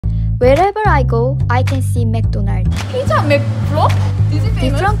Wherever I go, I can see McDonald's. Pizza McFlop? Is it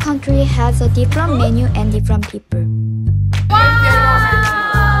famous? Different country has a different menu and different people.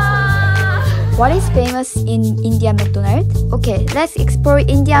 What is famous in India McDonald's? Okay, let's explore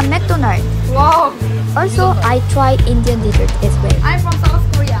India McDonald's. Wow. Also, I try Indian dessert as well. I'm from South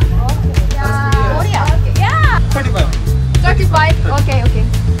Korea. Korea. Okay. Yeah. 35. 35. Okay.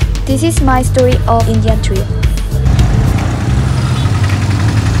 This is my story of Indian trip.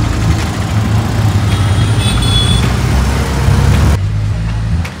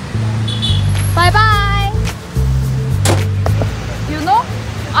 Bye bye. You know,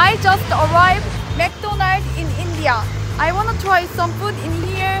 I just arrived McDonald's in India. I wanna try some food in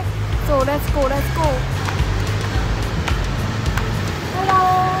here. So let's go. Hello.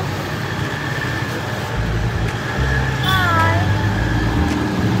 Hi.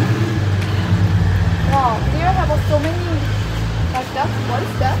 Wow, there have so many like that. What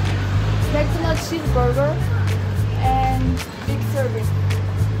is that? McDonald's cheeseburger and big serving.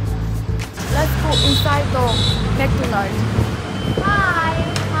 Let's go inside the McDonald's. Hi.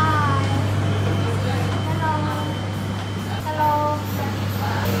 Hello.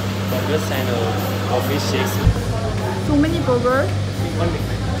 Burgers and coffee shakes. So many burgers.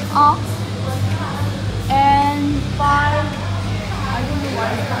 And 5. I don't know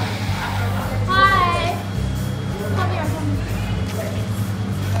why. Hi. Come here.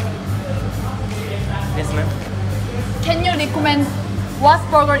 Yes, ma'am. Can you recommend what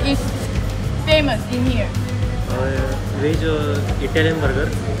burger is famous in here? Veg Italian burger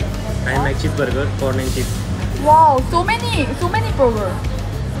and mac cheese burger, corn and chips. Wow, so many burger.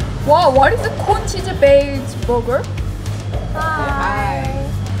 Wow, what is the corn cheese based burger? Hi.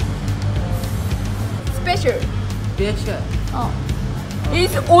 Special. Oh.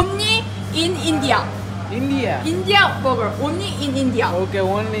 It's only in India. India burger, only in India. Okay,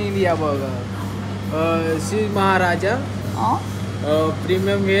 only India burger. She's Maharaja,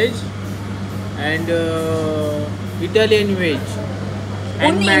 premium veg and Italian veg.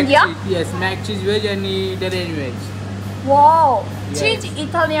 Only mac India? cheese, yes, mac cheese veg and Italian veg. Wow, Yes. cheese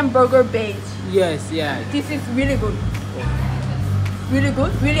Italian burger base. Yes, yeah, This is really good. Really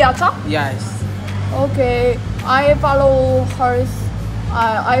good? Really atta? yes. Okay, I follow hers.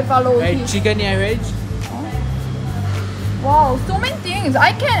 I follow And his. chicken yeah, veg. Wow, so many things.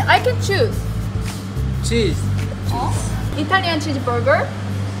 I can choose. Cheese. Italian cheeseburger.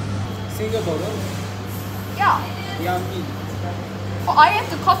 Singapore. Yeah. Yummy. Oh, I have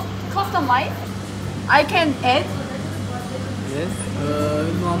to customize. I can add. Yes.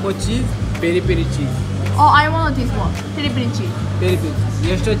 Normal cheese. Peri peri cheese. Oh, I want this one. Philippine cheese. Peri peri.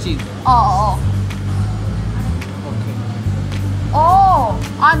 Extra cheese. Oh. Okay. Oh.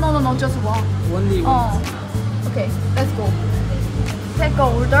 No, just one. Only one. Oh. Okay, let's go. Take a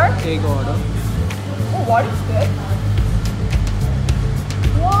order. Take order. Oh, what is that?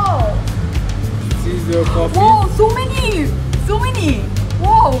 Wow. This is your coffee. Wow, so many.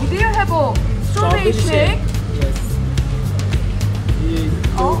 Wow, do you have a strawberry shake? Yes.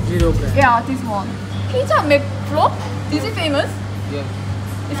 Oh. 0 gram. Yeah, this one. Pizza McFlop? Is it famous? Yes.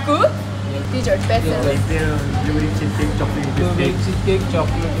 It's good? Yes. Dessert, best Yes. seller. Blueberry cheesecake, chocolate Blueberry cheesecake, cheesecake,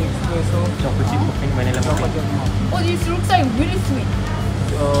 chocolate espresso, chocolate chip muffin, vanilla chocolate muffin. muffin. Oh, this looks like really sweet.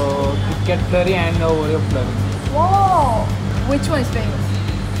 Kit Kat flurry and Oreo flurry. Wow. Which one is famous?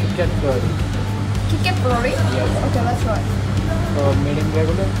 Kit Kat flurry. Kit Kat flurry? Yes. Okay, let's try. Medium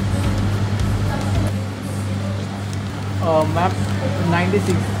regular. Map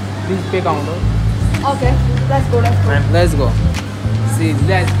 96. Please pay counter. Okay, let's go. Let's go. See,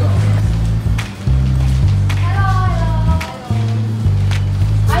 let's go. Hello.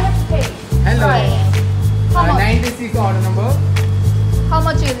 I have to pay. Hello. Try. How much? 96 order number. How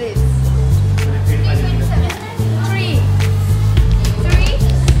much is it? 3. 20.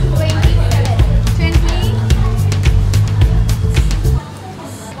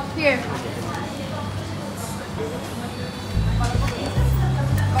 Here.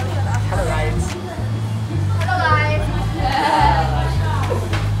 Hello guys. Hello guys.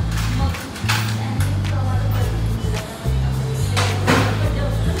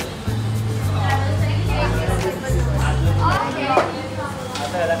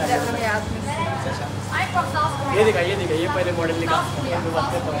 I'm from South Korea. ये दिखा ये पहले model दिखा South Korea. जो बात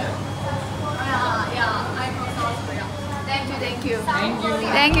करता हूँ Yeah, I'm from South Korea. Thank you. Thank you.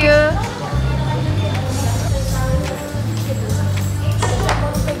 Thank you.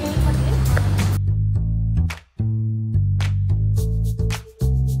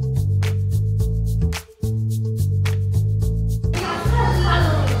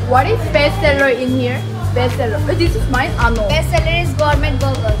 What is best seller in here? Best seller. This is mine? Ah, no. Best seller is gourmet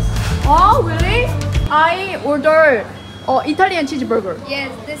burgers. Oh, really? I ordered Italian cheeseburger.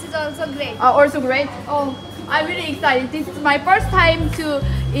 Yes, this is also great. Also great. Oh, I'm really excited. This is my first time to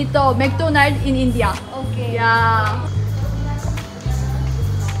eat the McDonald's in India. Okay. Yeah.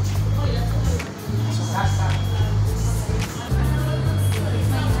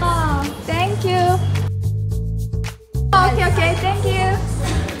 Oh, thank you. Okay, thank you.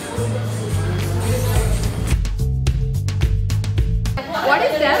 What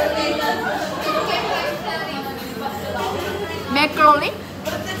is that? Macaroni?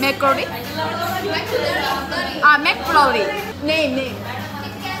 Macaroni? McFlurry. Name.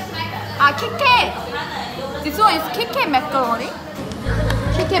 Kit Kat. This one is Kit Kat macaroni.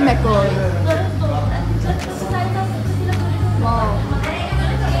 Kit Kat macaroni. Wow.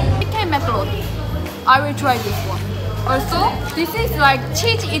 Kit Kat macaroni. I will try this one. Also, this is like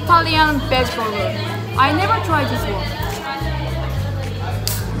cheese Italian veg burger. I never tried this one.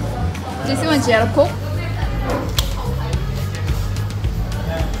 This one is yellow Coke.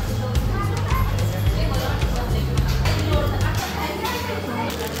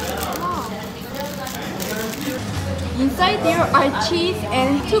 Inside there are cheese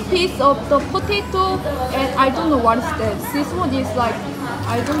and 2 pieces of the potato, and I don't know what is that. This one is like,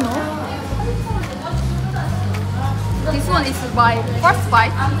 I don't know. This one is my first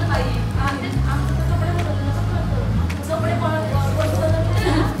bite.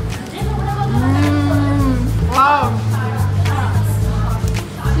 Wow.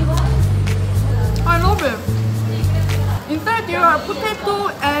 I love it. Inside there are potato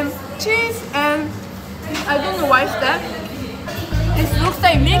and cheese and I don't know why is that. It looks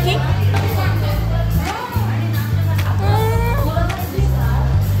like Mickey.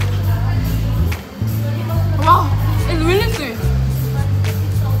 Wow, it's really sweet.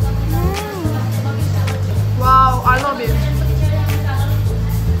 Wow, I love it.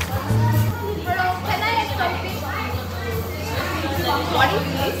 Hello, can I have something? What is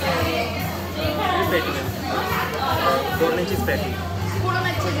this? Patty, ma'am. 4 inches patty.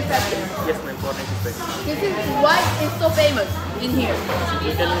 Kurama chili patty. Yes, ma'am. 4 inches patty. This is why it's so famous in here.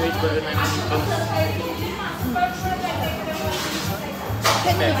 Italian veg burger, ma'am.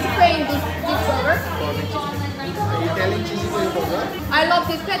 Can you explain this burger? 4 inches patty. Italian cheesy burger I love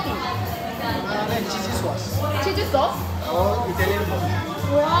this patty. and cheesy sauce. Cheesy sauce. Or Italian burger.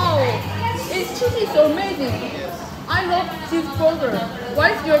 Wow, its cheese is amazing. I love this burger.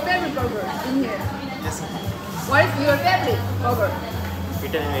 What is your favorite burger in here? Yes. What is your favorite burger?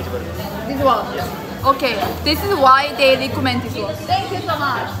 Italian veg burger. This one? Okay, this is why they recommend this one. Thank you so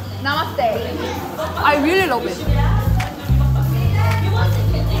much. Namaste. I really love it.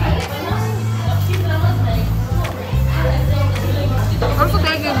 Also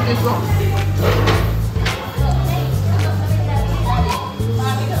thank you for this one.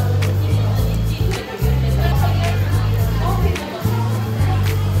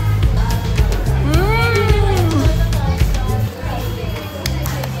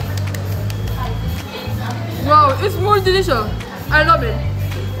 Wow, it's more delicious. I love it.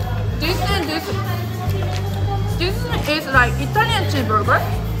 This is like Italian cheeseburger.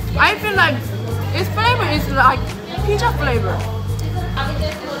 I feel like its flavor is like pizza flavor.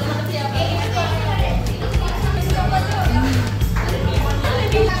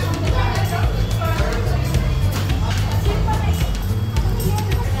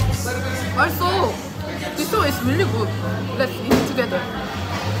 Also, this one is really good. Let's eat it together.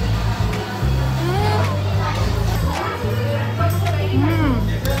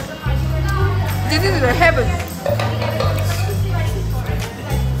 This is the heaven.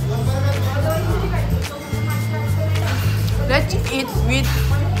 Let's eat with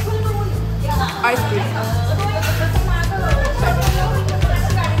ice cream.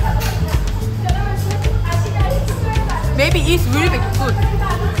 Maybe it's really good.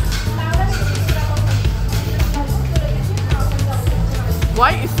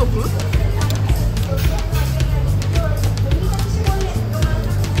 Why it's so good?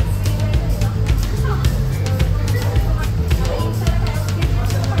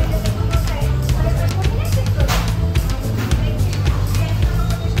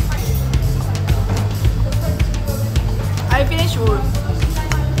 I finished all.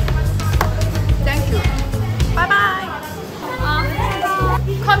 Thank you. Bye bye.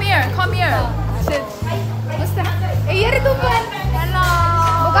 Come here. Sit. What's that? Hello.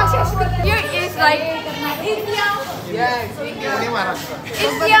 Here is like India. Yes. Pune Maharashtra.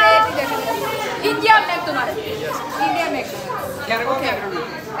 India McDonald's. India McDonald's. Okay.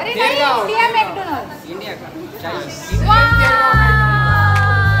 India McDonald's. India. Wow.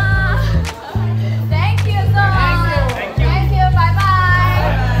 Thank you so much. Thank you. Bye bye.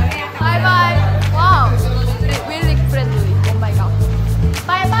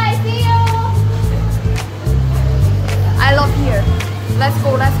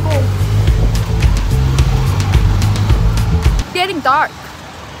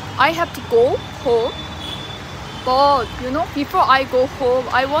 I have to go home. But you know, before I go home,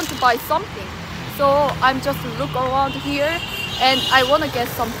 I want to buy something. So I'm just look around here and I want to get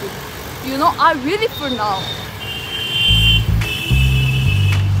something. You know, I'm really full now.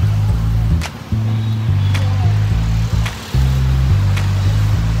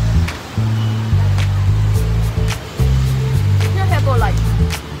 Here have a like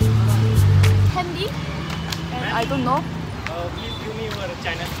candy and I don't know. Please give me your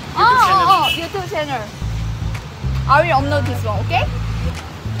channel. YouTube channel. I will upload this one, okay?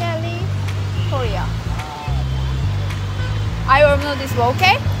 Kelly, Korea. I will upload this one,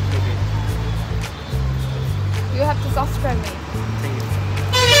 okay? Okay. You have to subscribe me. Thank you.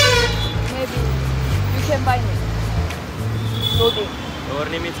 Maybe you can buy me. Loading. Your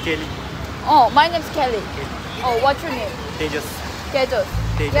name is Kelly. Oh, my name is Kelly. Oh, what's your name? Tejas. Tejas.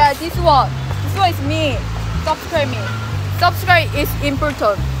 Tejas. Yeah, this one. This one is me. Subscribe me. Subscribe is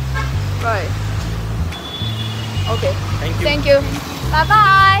important. Right. Okay. Thank you. Thank you. Bye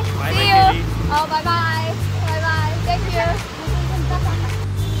bye. Bye See bye, you. Kelly. Oh, bye bye. Bye bye. Thank you.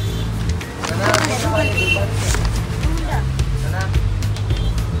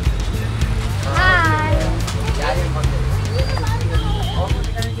 Hi.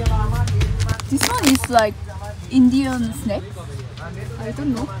 This one is like Indian snack. I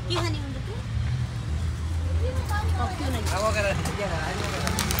don't know.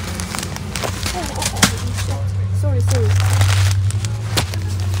 Sorry.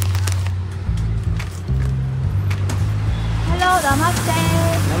 Hello, namaste.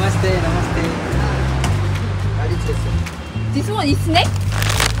 Namaste. This one is snack?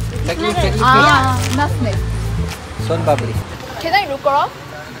 Chakli Not snack. Son Babri. Can I look around?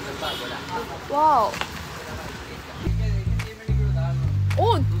 Wow.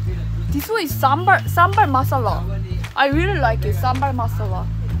 Oh, this one is sambar masala. I really like it, sambar masala.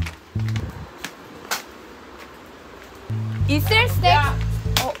 Is there snacks?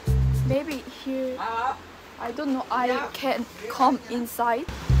 Oh, maybe here. I don't know. I can come inside.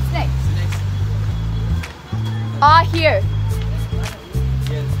 Snacks. Here.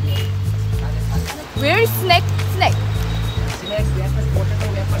 Where is snack? Snack.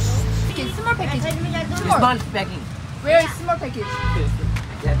 Okay, small package. Small. packing. Where is small package?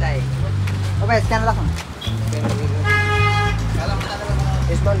 Scan lah.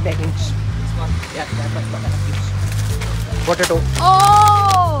 Small packing. Potato.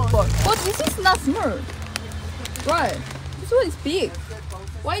 Oh, but this is not small. Right. This one is big.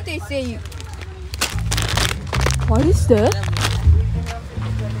 Why they say? What is that?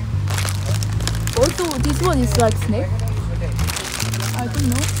 Also, this one is like snack. I don't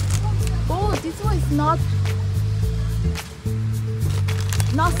know. Oh, this one is not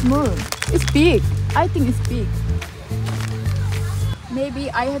small. It's big. I think it's big. Maybe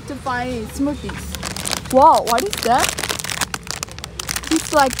I have to find smoothies. Wow, what is that?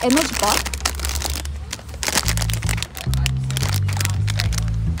 It's like energy bar.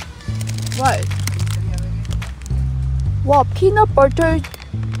 What? Wow, peanut butter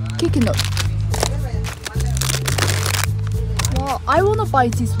coconut. Wow, I wanna buy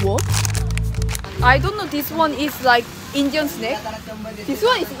this one. I don't know, this one is like Indian snack. This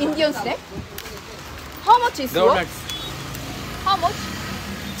one is Indian snack. How much is one? Donuts. How much?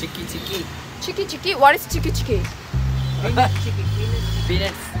 Chiki. Chiki. What is chiki?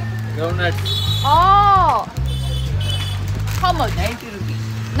 Peanuts. Donuts. Oh. How much? 90 rupees.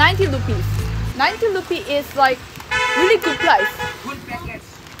 90 rupees. 90 rupees is like really good price. Full packets.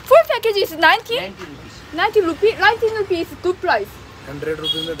 Full package is 90? 90 rupees. 90 rupees. 90 rupees is good price. 100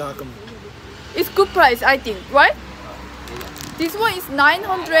 rupees में ढाकम. It's good price, I think, right? This one is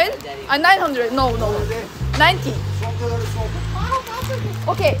 900. 900. No. 90.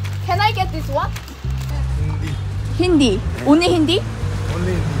 Okay, can I get this one? Hindi. Only Hindi?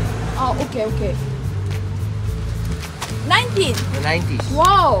 Only Hindi. Oh, okay. 19. 90s.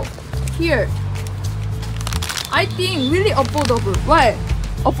 Wow. Here. I think really affordable. Why?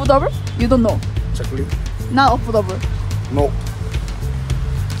 Affordable? You don't know. Chakli. Not affordable. No.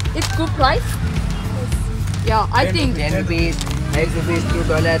 It's good price? Yeah, I think 10 rupees, 8 rupees,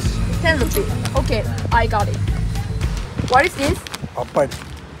 $2. 10 rupees. Okay, I got it. What is this? Appad.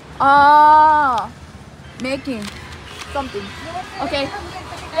 Making something. Okay.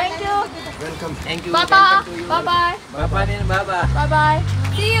 Thank you. Welcome. Thank you. Bye. Welcome to you. Bye. Bye.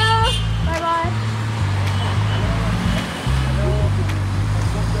 See you. Bye.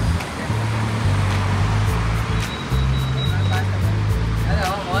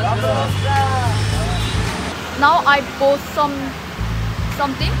 Now I bought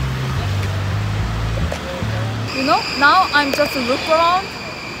something. You know, now I'm just look around.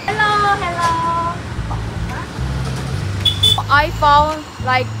 hello. I found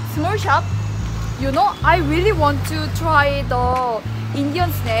like small shop. You know, I really want to try the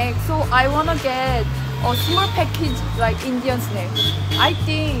Indian snack, so I wanna get a small package like Indian snack. I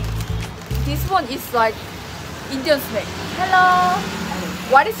think this one is like Indian snack. Hello.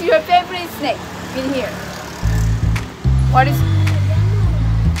 What is your favorite snack in here? What is?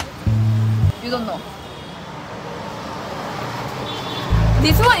 You don't know.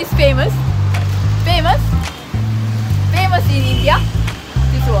 This one is famous. Famous in India.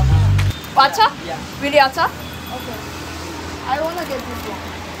 This one. Acha? Yeah. Really acha? Okay. I wanna get this one.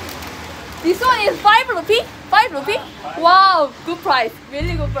 This one is 5 rupee. 5 rupee. Wow, good price.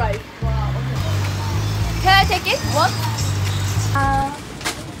 Really good price. Wow. Okay. Can I take it? One.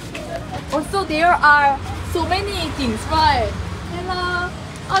 Also, there are so many things, right? Hello.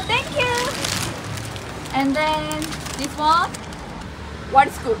 Oh, thank you. And then this one. What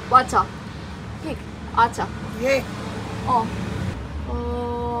is good? Acha. Pick. Acha. ये Oh.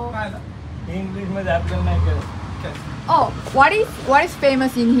 English में आपको नहीं कर Oh, what is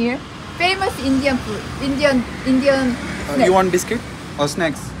famous in here? Famous Indian food. Indian snack. You want biscuit or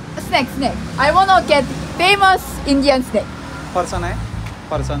snacks? Snack. I wanna get famous Indian snack. Person है?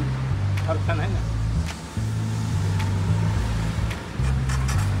 Person. और खाना है ना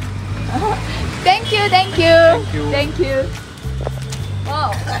Thank you. Thank you.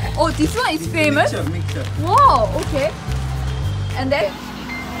 Wow. Oh, this one is famous. Mixture. Wow. Okay. And then,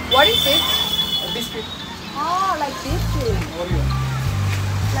 what is this? Biscuit. Oh, like biscuit. Oreo.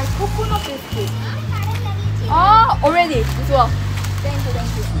 Like coconut biscuit. Oh, already. This one. Thank you.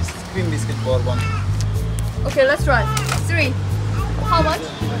 This is cream biscuit for one. Okay, let's try. 3. How much?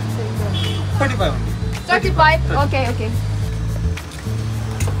 35. 35. Okay.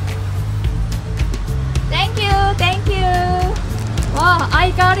 Thank you. Wow,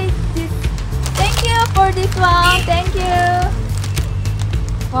 I got it. Thank you for this one. Thank you.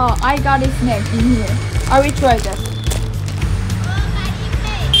 Wow, I got a snack in here. I will try that.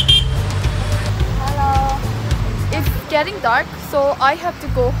 Hello. It's getting dark, so I have to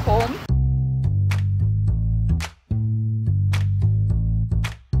go home.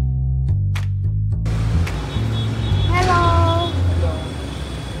 Hello.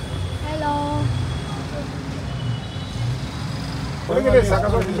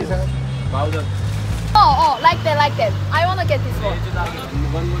 Powder Oh, like that. I wanna get this one.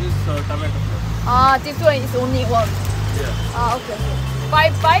 one more is tomato This one is only one. yeah Okay.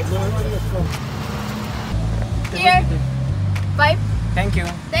 5. Here. 5. thank you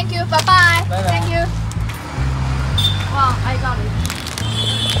Thank you. Bye-bye. Bye-bye. Thank you. Wow, I got it.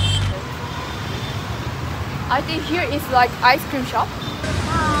 I think here is like ice cream shop.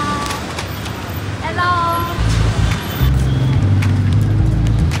 Hello.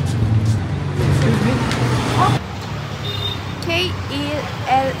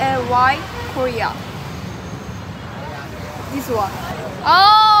 KELLY Korea. This one.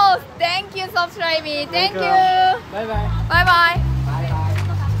 Oh, thank you, subscribe me. Thank you. bye bye Bye bye.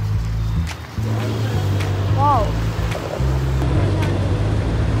 Wow.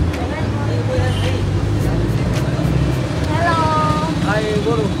 Hello. hi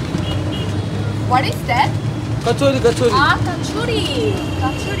guru What is that? Kachori kachori Ah, kachuri.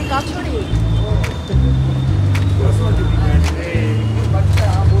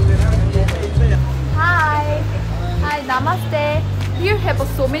 Hi, namaste. Here have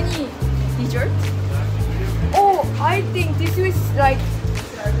so many desserts. Oh, I think this is like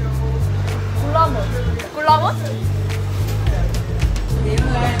Gulamon.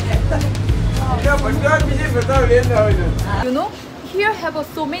 You know, here have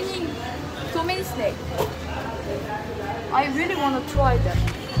so many snacks. I really want to try them.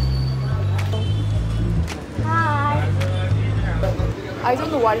 Hi. I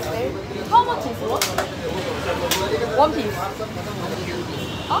don't know what is there. How much is one? One piece.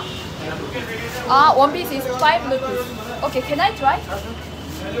 Huh? One piece is 5 rupees. Okay, can I try?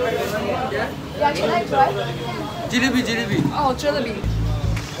 Yeah, can I try? Jalebi Oh, jalebi.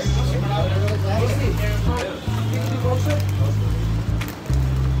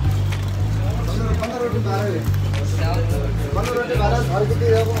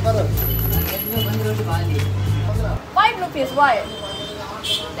 ₹5, why?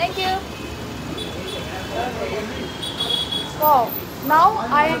 Thank you. Wow, now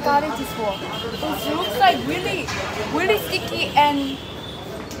I got it this one. It looks like really sticky and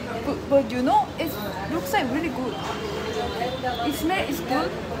but you know it looks like really good. It smells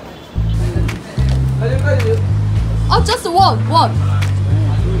good. Oh, just one.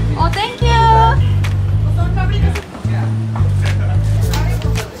 Oh, thank you.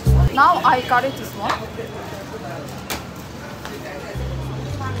 now I got it this one.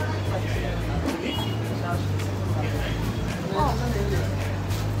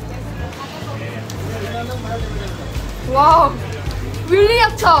 Wow, really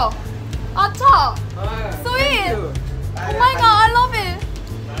acha, sweet. Oh my god, I love it.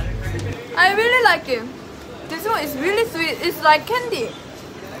 I really like it. This one is really sweet. It's like candy.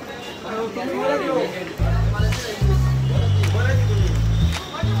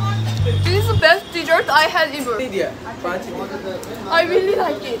 This is the best dessert I had ever. I really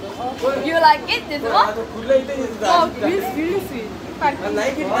like it. You like it? This one? Oh, it's really sweet. I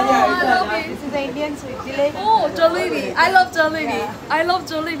like it. Oh, I love it. This is the Indian sweet jalebi. Oh, jalebi. I love jalebi. I love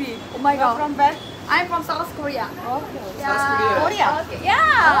jalebi. Oh my god. From where? I'm from South Korea. Okay. Yeah. Korea. Okay. Oh,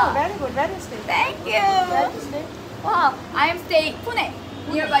 Yeah. very good. Where is it? Thank Where you. is it? Wow. I'm staying Pune,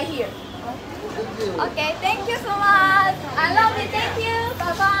 nearby here. Okay. Thank you so much. I love it. Thank you.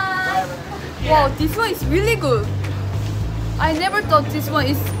 Bye bye. Wow, this one is really good. I never thought this one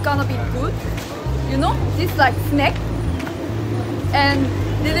is gonna be good. You know, this like snack and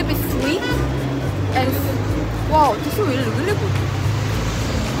little bit sweet and wow, this is really good.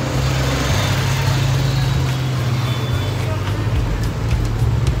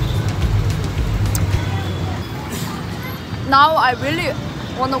 Now I really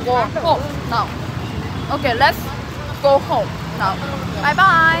wanna go home now. Okay, let's go home now. Bye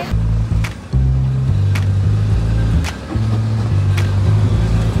bye.